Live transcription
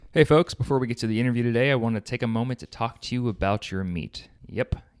Hey folks, before we get to the interview today, I want to take a moment to talk to you about your meat.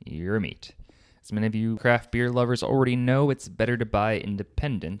 Yep, your meat. As many of you craft beer lovers already know, it's better to buy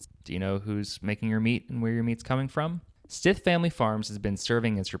independent. Do you know who's making your meat and where your meat's coming from? Stith Family Farms has been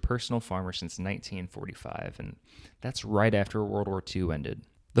serving as your personal farmer since 1945, and that's right after World War II ended.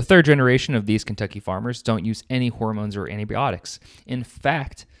 The third generation of these Kentucky farmers don't use any hormones or antibiotics. In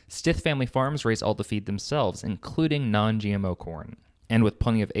fact, Stith Family Farms raise all the feed themselves, including non-GMO corn. And with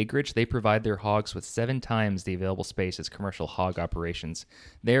plenty of acreage, they provide their hogs with 7 times the available space as commercial hog operations,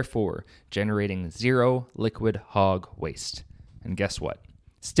 therefore generating zero liquid hog waste. And guess what?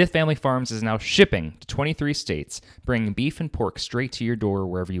 Stith Family Farms is now shipping to 23 states, bringing beef and pork straight to your door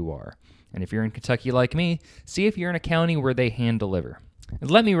wherever you are. And if you're in Kentucky like me, see if you're in a county where they hand deliver.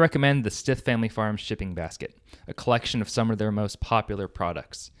 And let me recommend the Stith Family Farms Shipping Basket, a collection of some of their most popular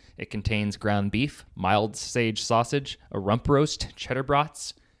products. It contains ground beef, mild sage sausage, a rump roast, cheddar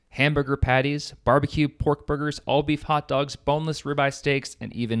brats, hamburger patties, barbecue pork burgers, all beef hot dogs, boneless ribeye steaks,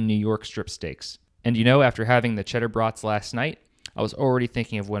 and even New York strip steaks. And you know, after having the cheddar brats last night, I was already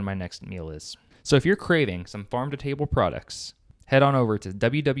thinking of when my next meal is. So if you're craving some farm-to-table products, head on over to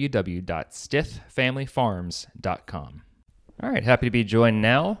www.stithfamilyfarms.com. All right, happy to be joined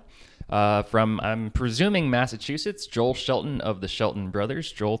now from, I'm presuming, Massachusetts, Joel Shelton of the Shelton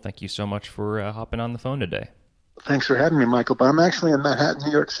Brothers. Joel, thank you so much for hopping on the phone today. Thanks for having me, Michael. But I'm actually in Manhattan,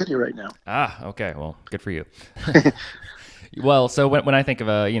 New York City right now. Ah, okay. Well, good for you. Well, so when I think of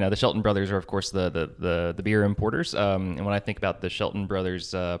the Shelton Brothers are of course the beer importers, and when I think about the Shelton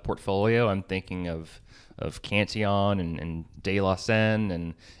Brothers portfolio, I'm thinking of Cantillon and De La Seine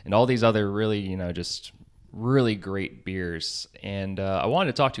and all these other really just really great beers. And I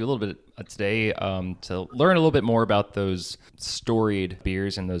wanted to talk to you a little bit today to learn a little bit more about those storied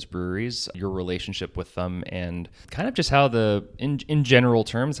beers and those breweries, your relationship with them, and kind of just how in general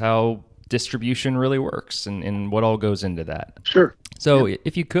terms, how distribution really works and what all goes into that. Sure. So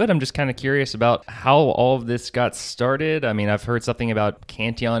if you could, I'm just kind of curious about how all of this got started. I mean, I've heard something about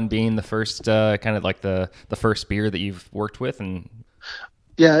Cantillon being the first kind of like the first beer that you've worked with. And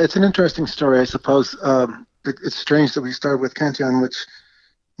Yeah, it's an interesting story, I suppose. It's strange that we started with Cantillon, which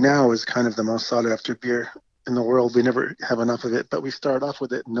now is kind of the most sought after beer in the world. We never have enough of it, but we started off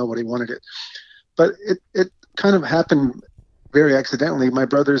with it and nobody wanted it. But it kind of happened very accidentally. My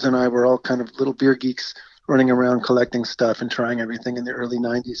brothers and I were all kind of little beer geeks running around collecting stuff and trying everything in the early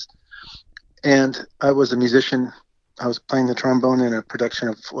 90s. And I was a musician. I was playing the trombone in a production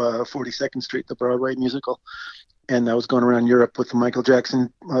of 42nd Street, the Broadway musical. And I was going around Europe with the Michael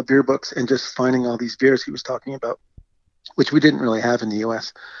Jackson beer books and just finding all these beers he was talking about, which we didn't really have in the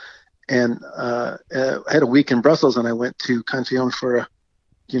U.S. And I had a week in Brussels, and I went to Cantillon for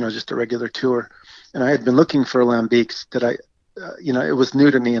just a regular tour. And I had been looking for lambics that it was new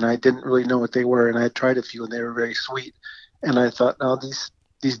to me, and I didn't really know what they were. And I had tried a few, and they were very sweet. And I thought, no,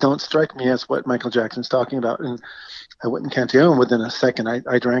 these don't strike me as what Michael Jackson's talking about. And I went in Cantillon. Within a second,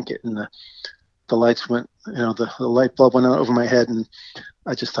 I drank it, and the lights went, the light bulb went out over my head, and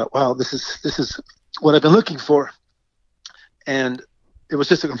I just thought, wow, this is what I've been looking for. And it was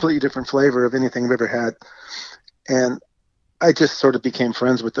just a completely different flavor of anything I've ever had. And I just sort of became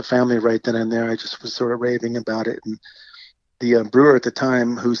friends with the family right then and there. I just was sort of raving about it. And the brewer at the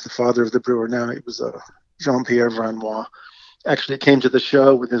time, who's the father of the brewer now, it was Jean-Pierre Vanois, actually came to the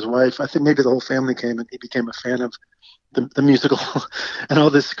show with his wife. I think maybe the whole family came, and he became a fan of the musical and all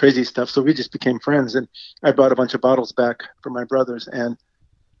this crazy stuff. So we just became friends, and I brought a bunch of bottles back for my brothers and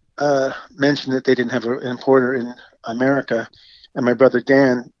mentioned that they didn't have an importer in America. And my brother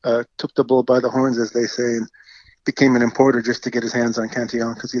Dan took the bull by the horns, as they say, and became an importer just to get his hands on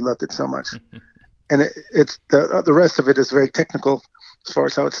Cantillon because he loved it so much. And it's the rest of it is very technical as far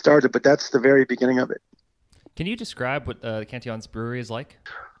as how it started, but that's the very beginning of it. can you describe what Cantillon's brewery is like?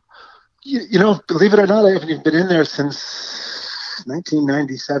 Believe it or not, I haven't even been in there since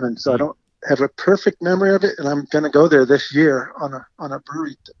 1997, so I don't have a perfect memory of it. And I'm going to go there this year on a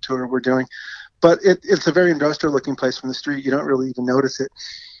brewery tour we're doing. But it's a very industrial-looking place from the street. You don't really even notice it,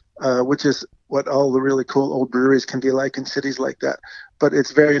 which is what all the really cool old breweries can be like in cities like that. But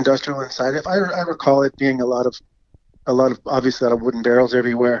it's very industrial inside. If I recall it being a lot of obviously a lot of wooden barrels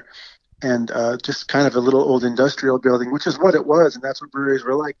everywhere, and just kind of a little old industrial building, which is what it was, and that's what breweries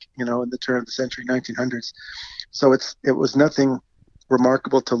were like, in the turn of the century, 1900s. So it was nothing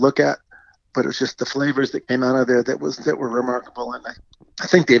remarkable to look at, but it was just the flavors that came out of there that were remarkable. And I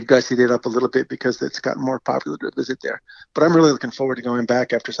think they've gussied it up a little bit because it's gotten more popular to visit there. But I'm really looking forward to going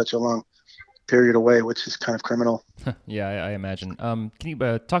back after such a long period away, which is kind of criminal. Yeah, I imagine. Can you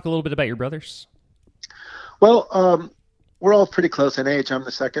talk a little bit about your brothers? Well, we're all pretty close in age. I'm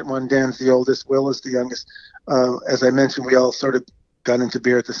the second one. Dan's the oldest. Will is the youngest. As I mentioned, we all sort of got into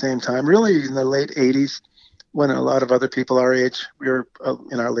beer at the same time, really in the late 80s, when a lot of other people our age, we were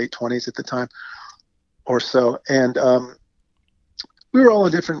in our late 20s at the time or so. And we were all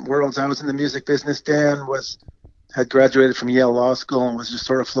in different worlds. I was in the music business. Dan had graduated from Yale Law School and was just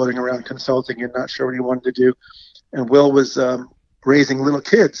sort of floating around consulting and not sure what he wanted to do. And Will was raising little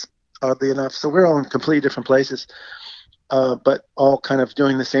kids, oddly enough. So we're all in completely different places, but all kind of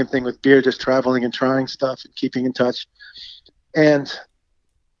doing the same thing with beer, just traveling and trying stuff and keeping in touch. And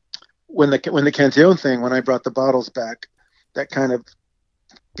when the Cantillon thing, when I brought the bottles back, that kind of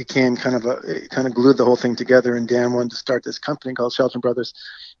became it kind of glued the whole thing together. And Dan wanted to start this company called Shelton Brothers.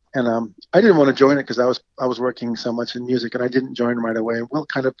 And I didn't want to join it because I was working so much in music, and I didn't join right away. And Will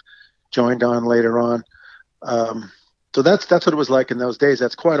kind of joined on later on. So that's what it was like in those days.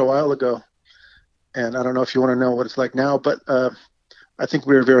 That's quite a while ago. And I don't know if you want to know what it's like now, but I think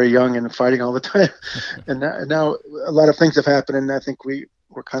we were very young and fighting all the time. And now a lot of things have happened, and I think we're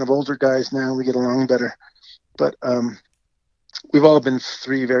kind of older guys now. We get along better. But we've all been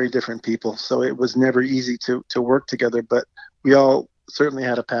three very different people, so it was never easy to work together. But we all certainly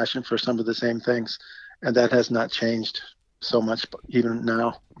had a passion for some of the same things, and that has not changed so much even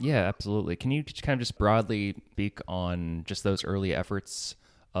now. Yeah, absolutely. Can you kind of just broadly speak on just those early efforts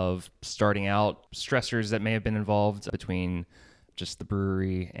of starting out, stressors that may have been involved between just the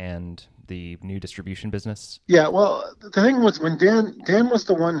brewery and the new distribution business? Yeah, well, the thing was when Dan was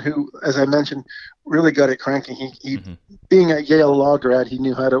the one who, as I mentioned, really got it cranking. He being a Yale law grad, he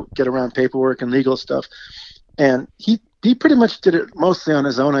knew how to get around paperwork and legal stuff, and he pretty much did it mostly on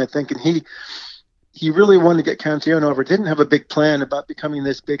his own, I think. And he really wanted to get Cantillon over. Didn't have a big plan about becoming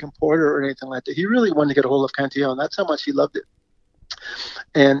this big importer or anything like that. He really wanted to get a hold of Cantillon. That's how much he loved it.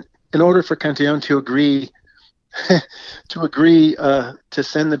 And in order for Cantillon to agree to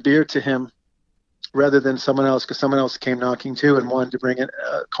send the beer to him rather than someone else, because someone else came knocking too and wanted to bring it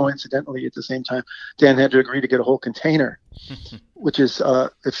coincidentally at the same time, Dan had to agree to get a whole container, which is,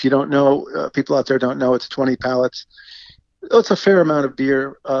 if you don't know, people out there don't know, it's 20 pallets. It's a fair amount of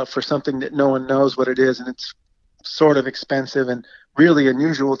beer for something that no one knows what it is, and it's sort of expensive and really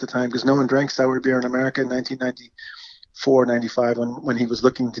unusual at the time because no one drank sour beer in America in 1994, 95 when he was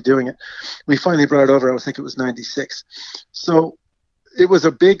looking to doing it. We finally brought it over. I think it was 96. So it was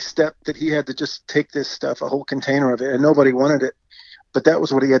a big step that he had to just take this stuff, a whole container of it, and nobody wanted it. But that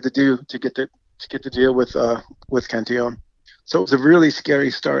was what he had to do to get the deal with Cantillon. So it was a really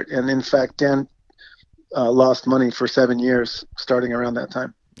scary start, and in fact, Dan lost money for 7 years starting around that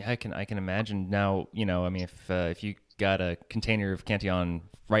time. Yeah, I can imagine. Now, I mean, if you got a container of Cantillon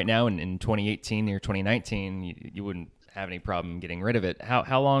right now in 2018 or 2019, you wouldn't have any problem getting rid of it.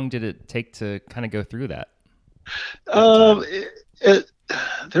 How long did it take to kind of go through that?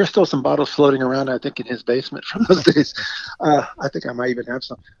 There's still some bottles floating around, I think, in his basement from those days. I think I might even have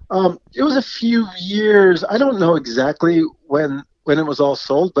some. It was a few years. I don't know exactly when it was all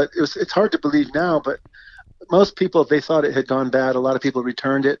sold, but it's hard to believe now, but most people, they thought it had gone bad. A lot of people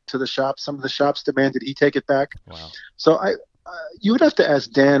returned it to the shops. Some of the shops demanded he take it back. Wow. So you would have to ask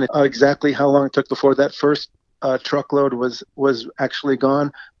Dan exactly how long it took before that first truckload was actually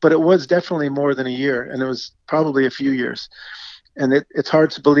gone, but it was definitely more than a year, and it was probably a few years. And it's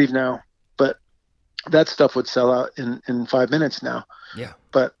hard to believe now, but that stuff would sell out in 5 minutes now. Yeah.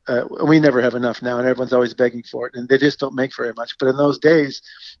 But we never have enough now, and everyone's always begging for it, and they just don't make very much. But in those days,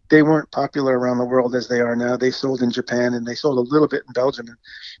 they weren't popular around the world as they are now. They sold in Japan, and they sold a little bit in Belgium, and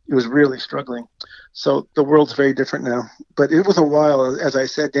it was really struggling. So the world's very different now. But it was a while. As I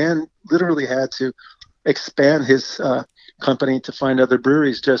said, Dan literally had to expand his company to find other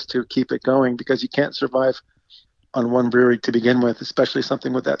breweries just to keep it going, because you can't survive on one brewery to begin with, especially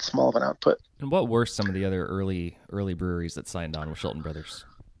something with that small of an output. And what were some of the other early breweries that signed on with Shelton Brothers?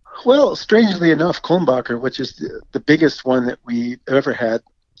 Well, strangely enough, Kulmbacher, which is the biggest one that we ever had,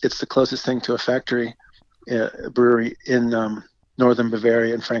 it's the closest thing to a factory brewery in northern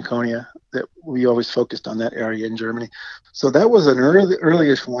Bavaria and Franconia, that we always focused on that area in Germany. So that was an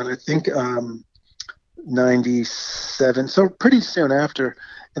earliest one, I think 97, so pretty soon after.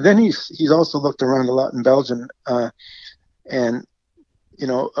 And then he's also looked around a lot in Belgium, and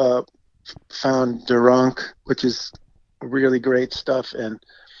found De Rank, which is really great stuff, and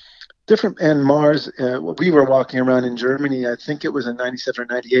Mars. We were walking around in Germany, I think it was in 97 or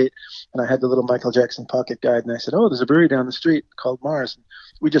 98, and I had the little Michael Jackson pocket guide, and I said, "Oh, there's a brewery down the street called Mars." And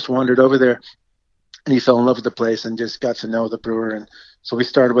we just wandered over there, and he fell in love with the place and just got to know the brewer, and so we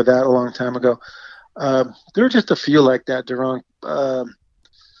started with that a long time ago. There were just a few like that, De Rank.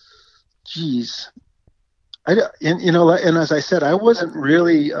 And as I said, I wasn't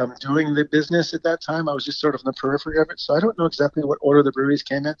really doing the business at that time. I was just sort of in the periphery of it. So I don't know exactly what order the breweries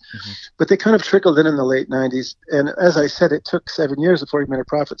came in, Hmm. but they kind of trickled in the late 90s. And as I said, it took 7 years before we made a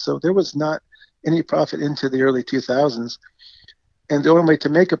profit. So there was not any profit into the early 2000s. And the only way to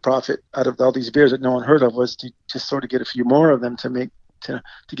make a profit out of all these beers that no one heard of was to just sort of get a few more of them to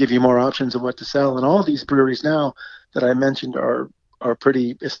give you more options of what to sell. And all these breweries now that I mentioned are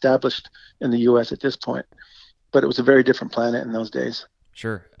pretty established in the U.S. at this point. But it was a very different planet in those days.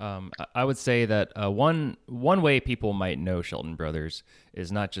 Sure. I would say that one way people might know Shelton Brothers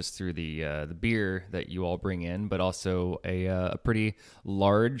is not just through the beer that you all bring in, but also a pretty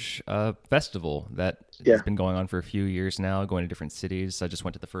large festival that Yeah. has been going on for a few years now, going to different cities. I just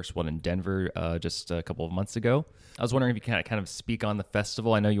went to the first one in Denver just a couple of months ago. I was wondering if you can kind of speak on the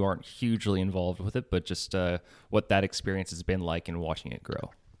festival. I know you aren't hugely involved with it, but just what that experience has been like in watching it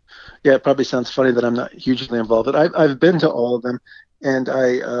grow. Yeah, it probably sounds funny that I'm not hugely involved, but I've been to all of them, and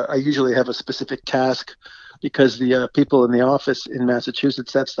I usually have a specific task because the people in the office in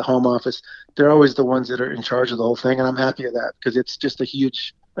Massachusetts, that's the home office, they're always the ones that are in charge of the whole thing, and I'm happy of that because it's just a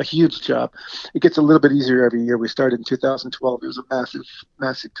huge job. It gets a little bit easier every year. We started in 2012. It was a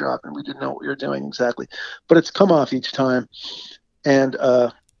massive job, and we didn't know what we were doing exactly, but it's come off each time, and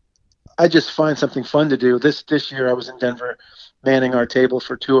I just find something fun to do. This year I was in Denver manning our table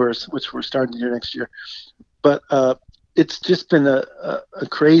for tours, which we're starting to do next year. But it's just been a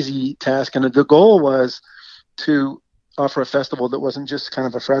crazy task. And the goal was to offer a festival that wasn't just kind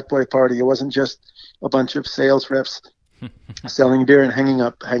of a frat boy party. It wasn't just a bunch of sales reps selling beer and hanging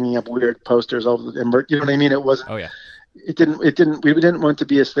up weird posters over the, you know what I mean? It wasn't, Oh yeah. we didn't want it to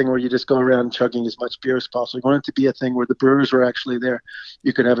be a thing where you just go around chugging as much beer as possible. We wanted it to be a thing where the brewers were actually there.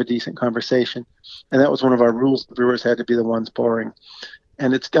 You could have a decent conversation. And that was one of our rules. The brewers had to be the ones pouring.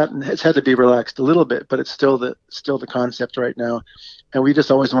 And it's had to be relaxed a little bit, but it's still the concept right now. And we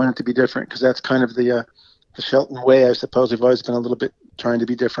just always wanted it to be different because that's kind of the Shelton way, I suppose. We've always been a little bit trying to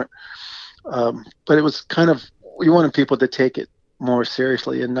be different. But it was kind of, we wanted people to take it more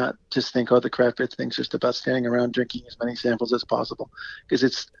seriously and not just think, oh, the craft beer thing's just about standing around drinking as many samples as possible.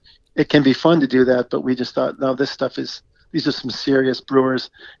 Because it can be fun to do that, but we just thought, no, these are some serious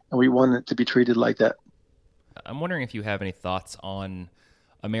brewers, and we want it to be treated like that. I'm wondering if you have any thoughts on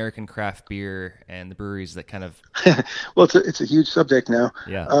American craft beer and the breweries that kind of. Well, it's a huge subject now.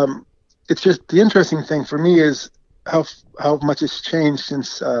 Yeah. It's just the interesting thing for me is how much has changed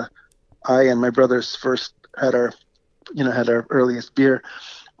since I and my brothers first had our earliest beer.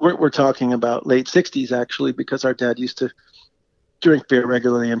 We're talking about late 60s actually, because our dad used to drink beer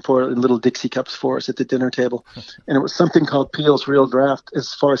regularly and pour it in little Dixie cups for us at the dinner table. And it was something called Peel's Real Draft,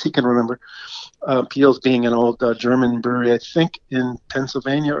 as far as he can remember. Peel's being an old German brewery, I think in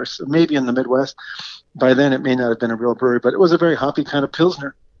Pennsylvania or maybe in the Midwest. By then it may not have been a real brewery, but it was a very hoppy kind of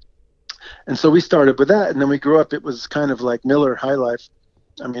Pilsner. And so we started with that, and then we grew up. It was kind of like Miller High Life.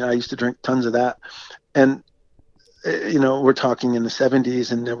 I mean, I used to drink tons of that. And we're talking in the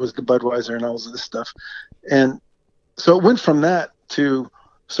 70s, and there was the Budweiser and all of this stuff. And so it went from that to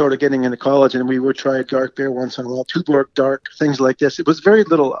sort of getting into college, and we would try dark beer once in a while, Tuborg dark, things like this. It was very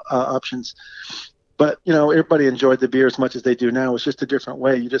little options. But, everybody enjoyed the beer as much as they do now. It was just a different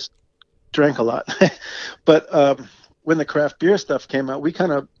way. You just drank a lot. But when the craft beer stuff came out, we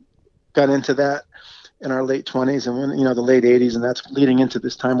kind of got into that in our late 20s and when, the late 80s, and that's leading into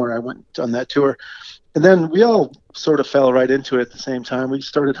this time where I went on that tour. And then we all sort of fell right into it at the same time. We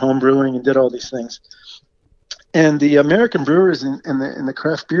started home brewing and did all these things. And the American brewers in the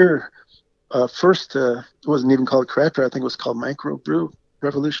craft beer first, it wasn't even called craft beer. I think it was called microbrew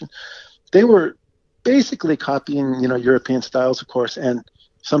revolution. They were basically copying, European styles, of course, and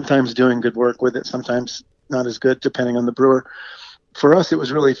sometimes doing good work with it, sometimes not as good, depending on the brewer. For us, it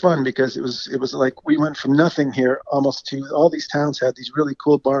was really fun because it was like we went from nothing here almost to all these towns had these really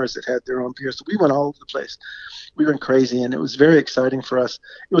cool bars that had their own beer. So we went all over the place. We went crazy, and it was very exciting for us.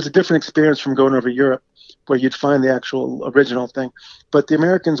 It was a different experience from going over Europe, where you'd find the actual original thing. But the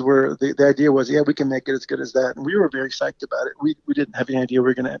Americans were, the idea was, yeah, we can make it as good as that. And we were very psyched about it. We didn't have any idea we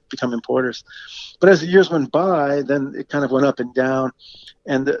were going to become importers. But as the years went by, then it kind of went up and down.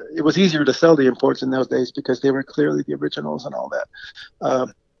 And it was easier to sell the imports in those days because they were clearly the originals and all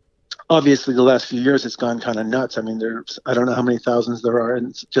that. Obviously, the last few years, it's gone kind of nuts. I mean, I don't know how many thousands there are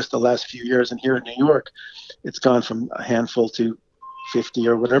in just the last few years. And here in New York, it's gone from a handful to 50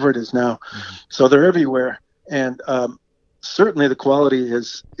 or whatever it is now. Mm-hmm. So they're everywhere. And certainly the quality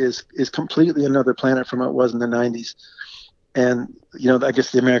is completely another planet from what it was in the 90s. And, I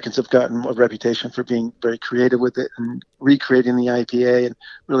guess the Americans have gotten a reputation for being very creative with it and recreating the IPA and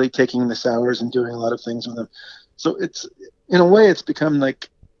really taking the sours and doing a lot of things with them. So it's, in a way, it's become like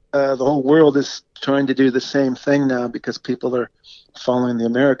the whole world is trying to do the same thing now because people are following the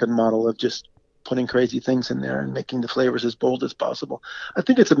American model of just putting crazy things in there and making the flavors as bold as possible. I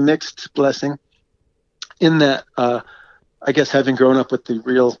think it's a mixed blessing in that, I guess, having grown up with the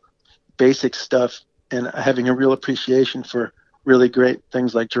real basic stuff and having a real appreciation for really great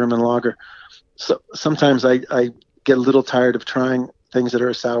things like German lager. So sometimes I get a little tired of trying things that are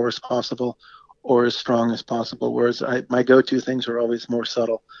as sour as possible or as strong as possible, whereas my go-to things are always more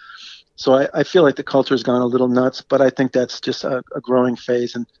subtle. So I feel like the culture has gone a little nuts, but I think that's just a growing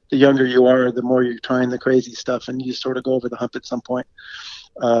phase. And the younger you are, the more you're trying the crazy stuff, and you sort of go over the hump at some point.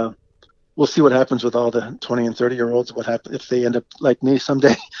 We'll see what happens with all the 20 and 30-year-olds, what happens if they end up like me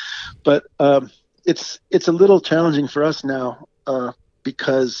someday. But it's a little challenging for us now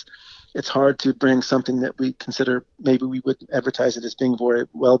because it's hard to bring something that we consider, maybe we would advertise it as being very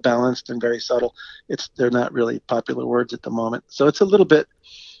well balanced and very subtle. They're not really popular words at the moment. So it's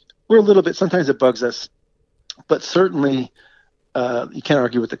we're a little bit, sometimes it bugs us, but certainly you can't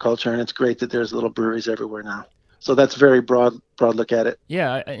argue with the culture, and it's great that there's little breweries everywhere now. So that's very broad look at it.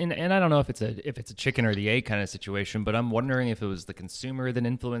 Yeah, and I don't know if it's a chicken or the egg kind of situation, but I'm wondering if it was the consumer that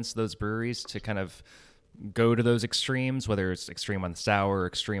influenced those breweries to kind of go to those extremes, whether it's extreme on the sour,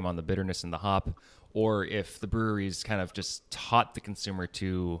 extreme on the bitterness and the hop, or if the breweries kind of just taught the consumer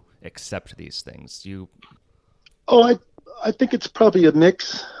to accept these things. I think it's probably a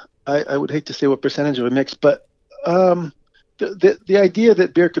mix. I would hate to say what percentage of a mix, but the idea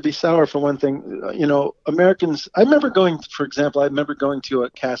that beer could be sour, for one thing, Americans, I remember going to a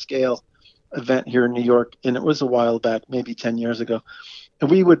cask ale event here in New York, and it was a while back, maybe 10 years ago. And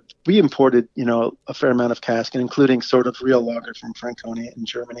we imported, a fair amount of cask, and including sort of real lager from Franconia in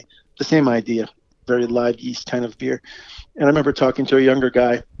Germany. The same idea, very live yeast kind of beer. And I remember talking to a younger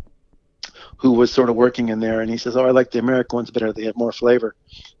guy who was sort of working in there, and he says, "Oh, I like the American ones better. They have more flavor."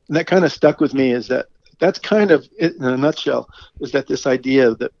 And that kind of stuck with me, is that's kind of it in a nutshell, is that this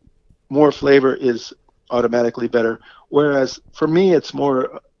idea that more flavor is automatically better. Whereas for me, it's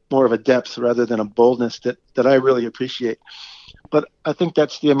more of a depth rather than a boldness that I really appreciate. But I think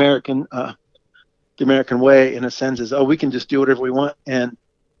that's the American way, in a sense, is, we can just do whatever we want and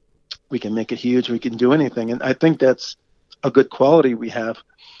we can make it huge. We can do anything. And I think that's a good quality we have.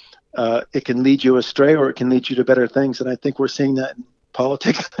 It can lead you astray, or it can lead you to better things. And I think we're seeing that in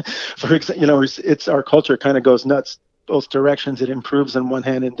politics. For example, it's our culture kind of goes nuts both directions. It improves on one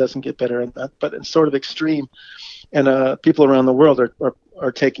hand and doesn't get better in that, but it's sort of extreme. And people around the world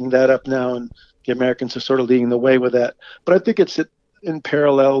are taking that up now, and the Americans are sort of leading the way with that. But I think it's in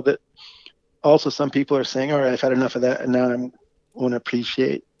parallel that also some people are saying, all right, I've had enough of that, and now I want to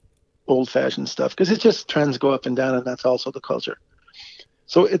appreciate old-fashioned stuff, because it's just trends go up and down, and that's also the culture.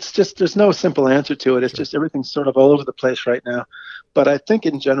 So it's just, there's no simple answer to it. It's just everything's sort of all over the place right now. But I think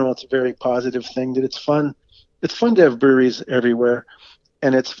in general, it's a very positive thing, that it's fun. It's fun to have breweries everywhere,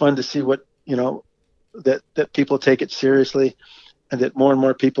 and it's fun to see what, that people take it seriously, and that more and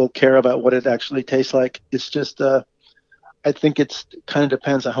more people care about what it actually tastes like. It's just, I think it's kind of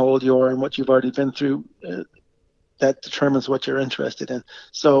depends on how old you are and what you've already been through. That determines what you're interested in.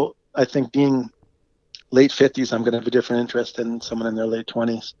 So I think being late 50s, I'm going to have a different interest than someone in their late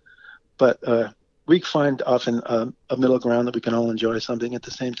 20s. But we find often a middle ground that we can all enjoy something at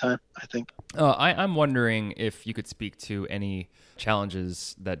the same time, I think. I'm wondering if you could speak to any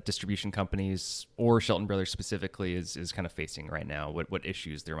challenges that distribution companies or Shelton Brothers specifically is kind of facing right now, what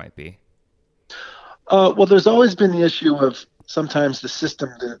issues there might be. Well, there's always been the issue of sometimes the system,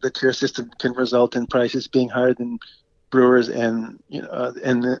 the tier system, can result in prices being higher than brewers and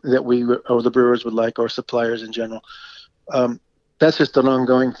that we or the brewers would like, or suppliers in general. That's just an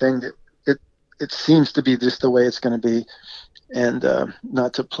ongoing thing. That it seems to be just the way it's going to be, and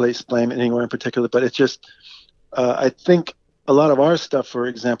not to place blame anywhere in particular, but it's just I think a lot of our stuff, for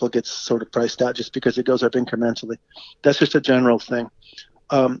example, gets sort of priced out just because it goes up incrementally. That's just a general thing.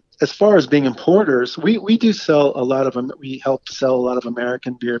 As far as being importers, we do sell a lot of them. We help sell a lot of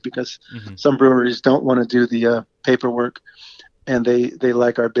American beer because some breweries don't want to do the paperwork, and they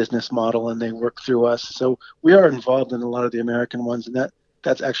like our business model and they work through us. So we are involved in a lot of the American ones, and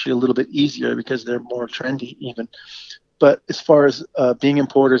that's actually a little bit easier because they're more trendy even. But as far as being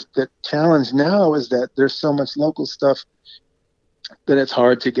importers, the challenge now is that there's so much local stuff that it's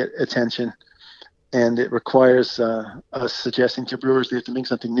hard to get attention. And it requires us suggesting to brewers they have to make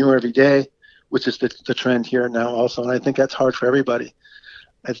something new every day, which is the trend here now also. And I think that's hard for everybody.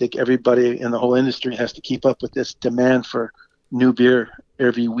 I think everybody in the whole industry has to keep up with this demand for new beer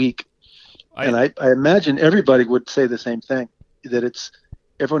every week. And I imagine everybody would say the same thing, that it's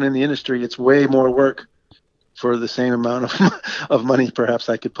everyone in the industry, it's way more work for the same amount of money, perhaps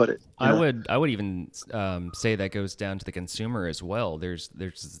I could put it. I would even say that goes down to the consumer as well. There's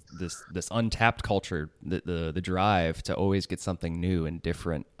this untapped culture, the drive to always get something new and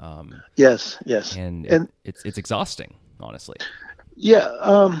different. Yes, and it's exhausting, honestly.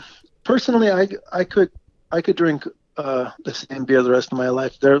 Yeah, personally, I could drink the same beer the rest of my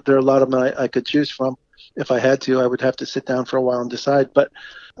life. There are a lot of them I could choose from. If I had to, I would have to sit down for a while and decide. But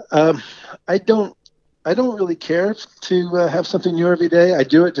I don't really care to have something new every day. I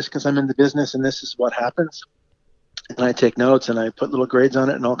do it just because I'm in the business and this is what happens. And I take notes and I put little grades on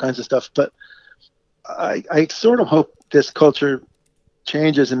it and all kinds of stuff. But I sort of hope this culture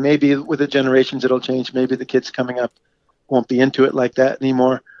changes, and maybe with the generations it'll change. Maybe the kids coming up won't be into it like that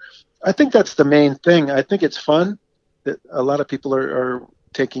anymore. I think that's the main thing. I think it's fun that a lot of people are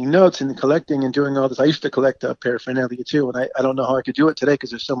taking notes and collecting and doing all this. I used to collect paraphernalia too, and I don't know how I could do it today because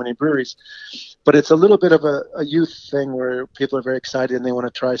there's so many breweries. But it's a little bit of a youth thing where people are very excited and they want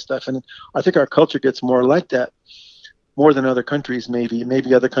to try stuff. And I think our culture gets more like that, more than other countries maybe.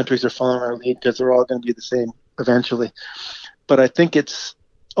 Maybe other countries are following our lead because they're all going to be the same eventually. But I think it's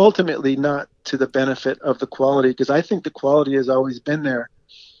ultimately not to the benefit of the quality, because I think the quality has always been there.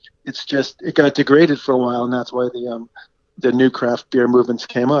 It's just it got degraded for a while, and that's why the new craft beer movements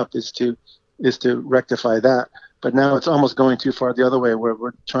came up, is to rectify that. But now it's almost going too far the other way, where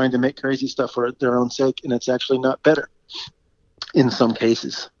we're trying to make crazy stuff for their own sake, and it's actually not better in some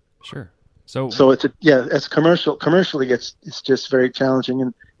cases. Sure. So it's commercially it's just very challenging,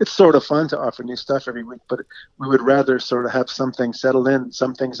 and it's sort of fun to offer new stuff every week, but we would rather sort of have some things settled in,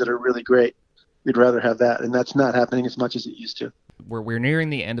 some things that are really great. We'd rather have that, and that's not happening as much as it used to. We're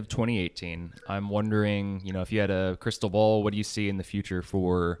nearing the end of 2018. I'm wondering, if you had a crystal ball, what do you see in the future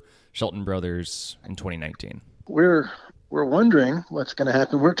for Shelton Brothers in 2019? We're wondering what's going to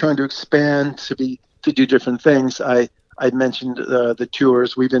happen. We're trying to expand to do different things. I mentioned the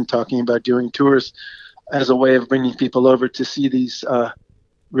tours. We've been talking about doing tours as a way of bringing people over to see these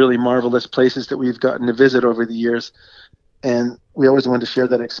really marvelous places that we've gotten to visit over the years. And we always wanted to share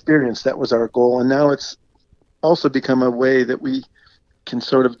that experience. That was our goal. And now it's also become a way that we can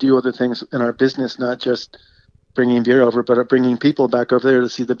sort of do other things in our business, not just bringing beer over, but bringing people back over there to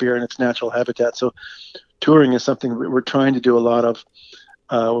see the beer in its natural habitat. So touring is something we're trying to do a lot of.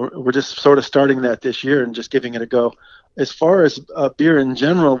 We're just sort of starting that this year and just giving it a go. As far as beer in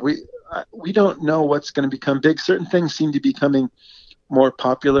general, we don't know what's going to become big. Certain things seem to be becoming more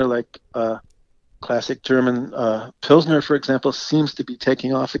popular, like classic German Pilsner, for example, seems to be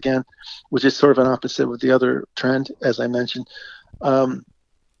taking off again, which is sort of an opposite with the other trend, as I mentioned.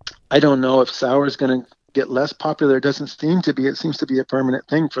 I don't know if sour is going to get less popular. It doesn't seem to be. It seems to be a permanent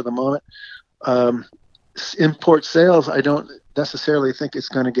thing for the moment. Import sales, I don't necessarily think it's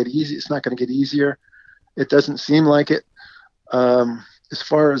going to get easy. It's not going to get easier. It doesn't seem like it. As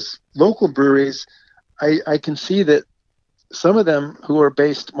far as local breweries, I can see that some of them who are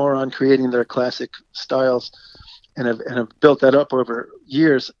based more on creating their classic styles and have built that up over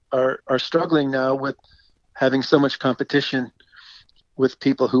years are struggling now with having so much competition with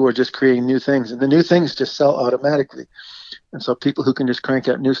people who are just creating new things. And the new things just sell automatically. And so people who can just crank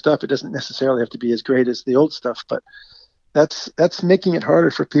out new stuff, it doesn't necessarily have to be as great as the old stuff, but that's making it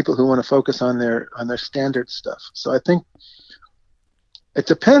harder for people who want to focus on their standard stuff. So I think it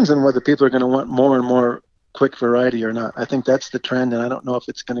depends on whether people are going to want more and more quick variety or not. I think that's the trend, and I don't know if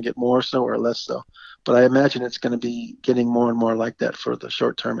it's going to get more so or less so, but I imagine it's going to be getting more and more like that for the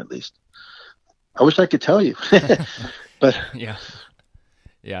short term, at least. I wish I could tell you, but yeah,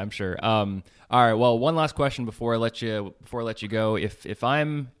 I'm sure. All right. Well, one last question before I let you go. If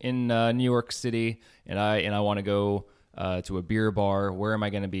I'm in New York City and I want to go to a beer bar, where am I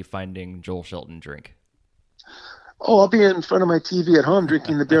going to be finding Joel Shelton drink? Oh, I'll be in front of my TV at home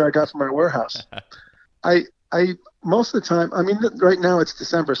drinking the beer I got from our warehouse. I most of the time, I mean, right now it's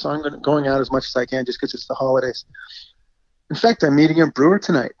December, so I'm going out as much as I can just because it's the holidays. In fact, I'm meeting a brewer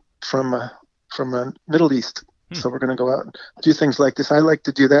tonight from Middle East. So we're going to go out and do things like this. I like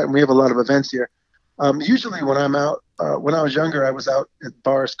to do that, and we have a lot of events here. Usually when I'm out, when I was younger, I was out at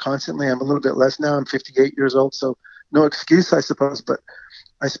bars constantly. I'm a little bit less now. I'm 58 years old, so no excuse, I suppose, but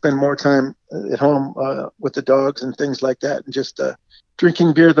I spend more time at home with the dogs and things like that, and just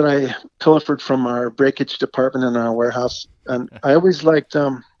drinking beer that I pilfered from our breakage department in our warehouse. And I always liked,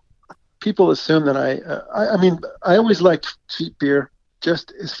 people assume that I always liked cheap beer,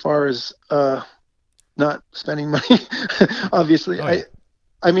 just as far as not spending money. Obviously,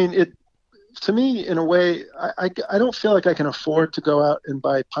 I mean, it to me, in a way, I don't feel like I can afford to go out and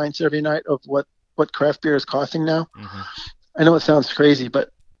buy pints every night of what craft beer is costing now. Mm-hmm. I know it sounds crazy,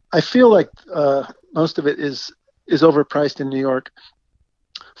 but I feel like most of it is overpriced in New York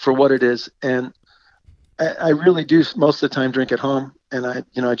for what it is, and I really do most of the time drink at home, and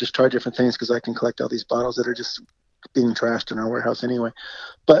I just try different things because I can collect all these bottles that are just being trashed in our warehouse anyway.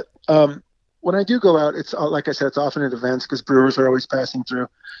 But when I do go out, it's like I said, it's often at events because brewers are always passing through,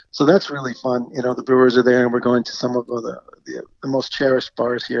 so that's really fun. The brewers are there, and we're going to some of the most cherished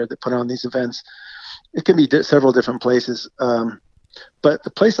bars here that put on these events. It can be several different places, but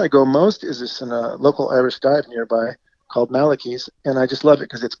the place I go most is this in a local Irish dive nearby called Malachi's, and I just love it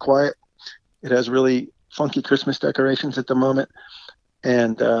because it's quiet. It has really funky Christmas decorations at the moment,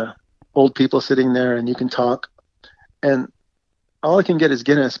 and old people sitting there, and you can talk. And all I can get is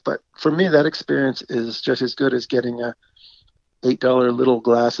Guinness, but for me, that experience is just as good as getting a $8 little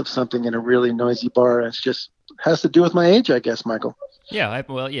glass of something in a really noisy bar. It's just has to do with my age, I guess, Michael. Yeah,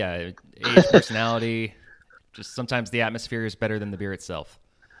 age, personality. Just sometimes the atmosphere is better than the beer itself.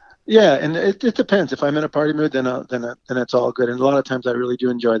 Yeah, and it depends. If I'm in a party mood, then it's all good. And a lot of times I really do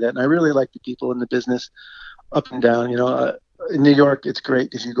enjoy that. And I really like the people in the business up and down. In New York, it's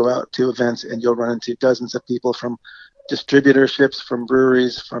great if you go out to events and you'll run into dozens of people from distributorships, from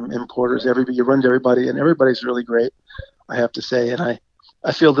breweries, from importers. You run to everybody, and everybody's really great, I have to say. And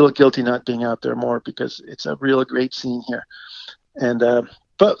I feel a little guilty not being out there more because it's a real great scene here. And I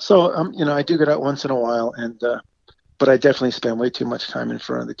do get out once in a while, but I definitely spend way too much time in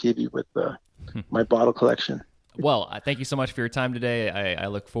front of the TV with my bottle collection. Well, thank you so much for your time today. I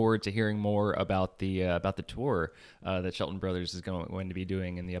look forward to hearing more about the tour that Shelton Brothers is going to be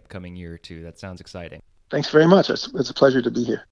doing in the upcoming year or two. That sounds exciting. Thanks very much. It's a pleasure to be here.